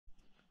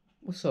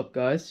What's up,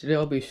 guys? Today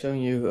I'll be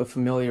showing you a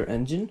familiar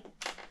engine.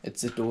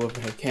 It's a dual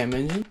overhead cam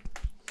engine.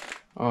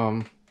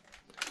 I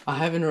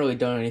haven't really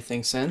done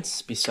anything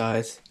since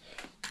besides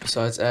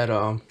add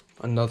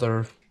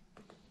another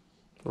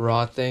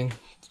rod thing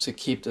to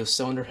keep the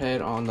cylinder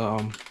head on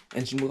the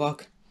engine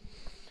block.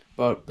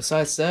 But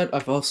besides that,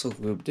 I've also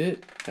lubed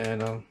it,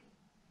 and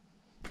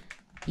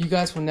you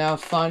guys will now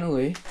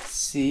finally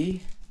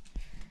see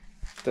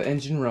the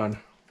engine run.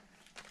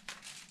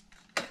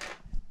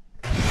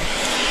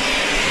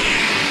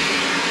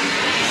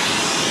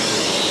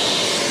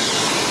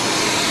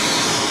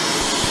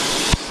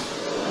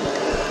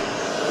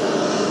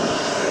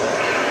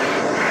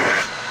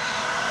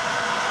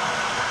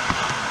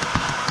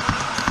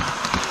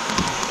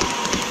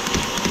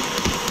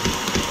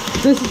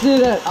 This is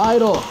it at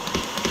idle.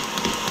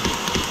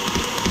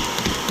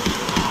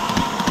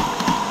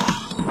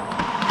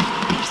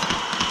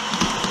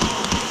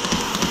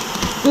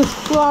 This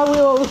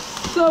flywheel is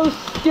so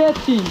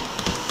sketchy.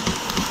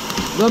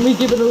 Let me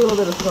give it a little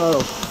bit of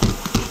throttle.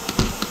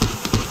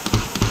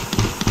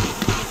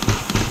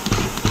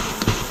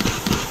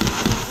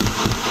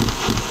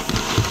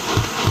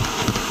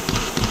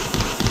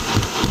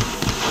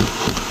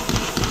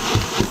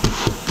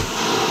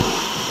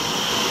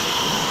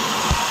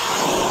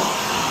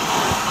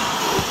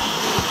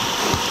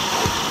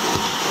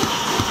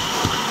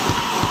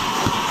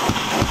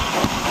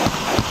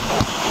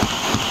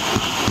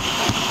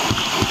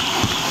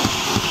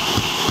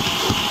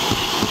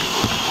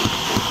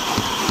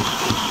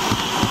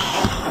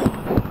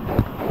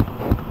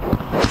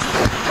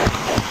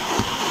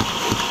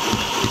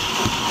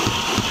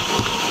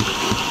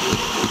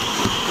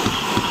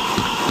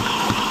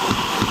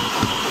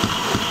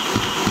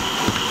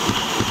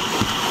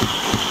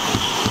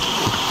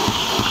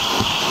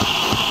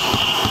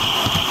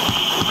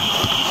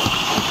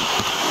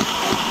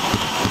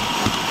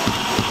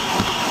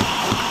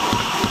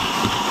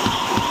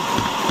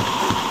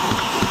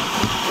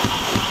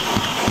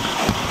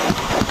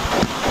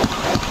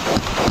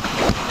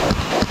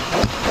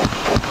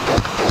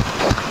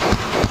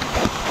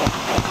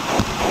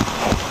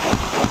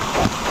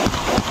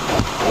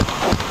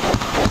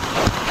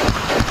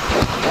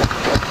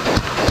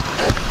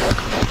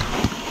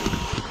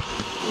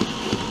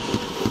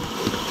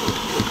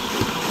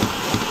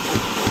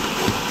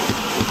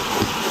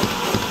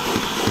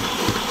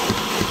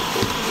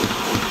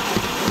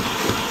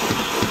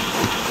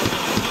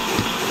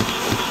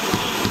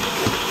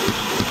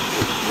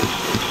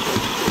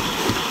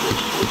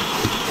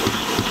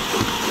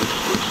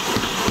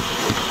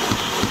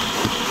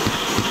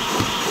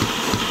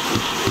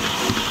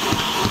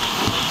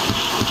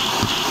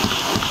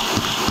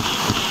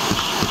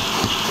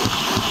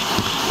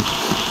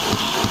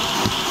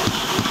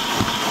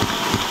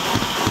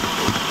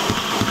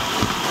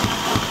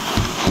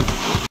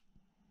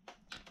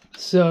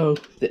 So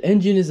the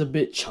engine is a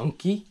bit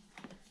chunky,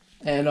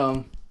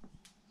 and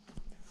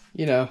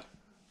you know,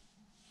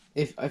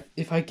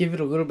 if I give it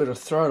a little bit of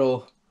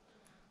throttle,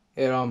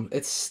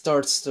 it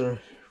starts to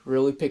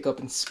really pick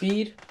up in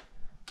speed,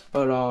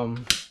 but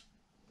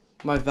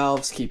my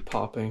valves keep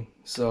popping.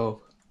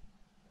 So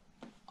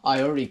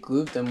I already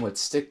glued them with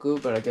stick glue,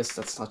 but I guess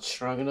that's not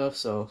strong enough,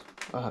 so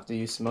I'll have to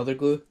use some other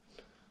glue.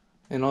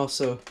 And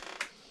also,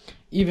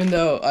 even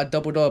though I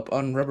doubled up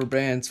on rubber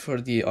bands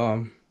for the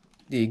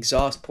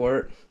exhaust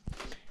port,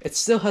 it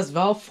still has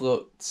valve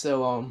float,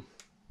 so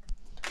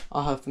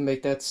I'll have to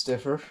make that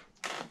stiffer.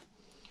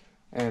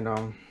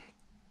 And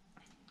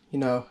you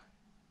know,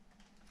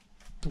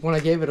 when I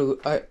gave it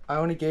I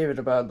only gave it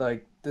about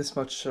like this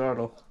much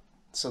throttle,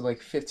 so like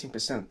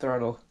 15%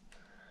 throttle,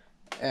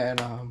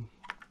 and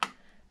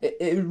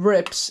it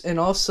rips. And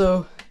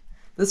also,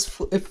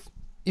 this, if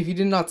you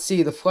did not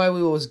see, the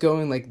flywheel was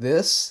going like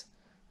this,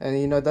 and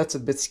you know that's a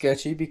bit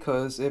sketchy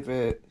because if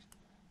it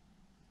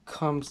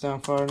comes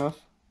down far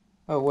enough.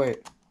 Oh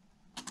wait,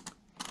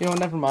 you know,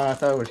 never mind, I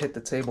thought it would hit the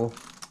table.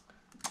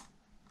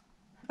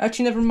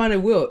 Actually, never mind,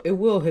 it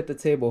will hit the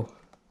table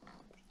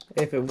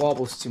if it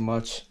wobbles too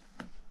much.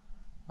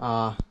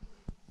 I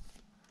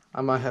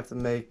might have to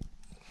make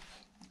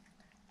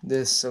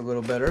this a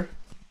little better,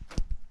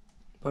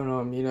 but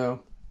you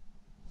know,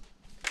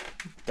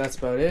 that's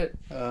about it.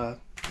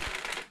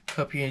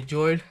 Hope you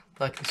enjoyed.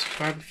 Like and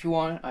subscribe if you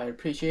want, I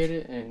appreciate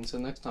it, and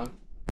until next time.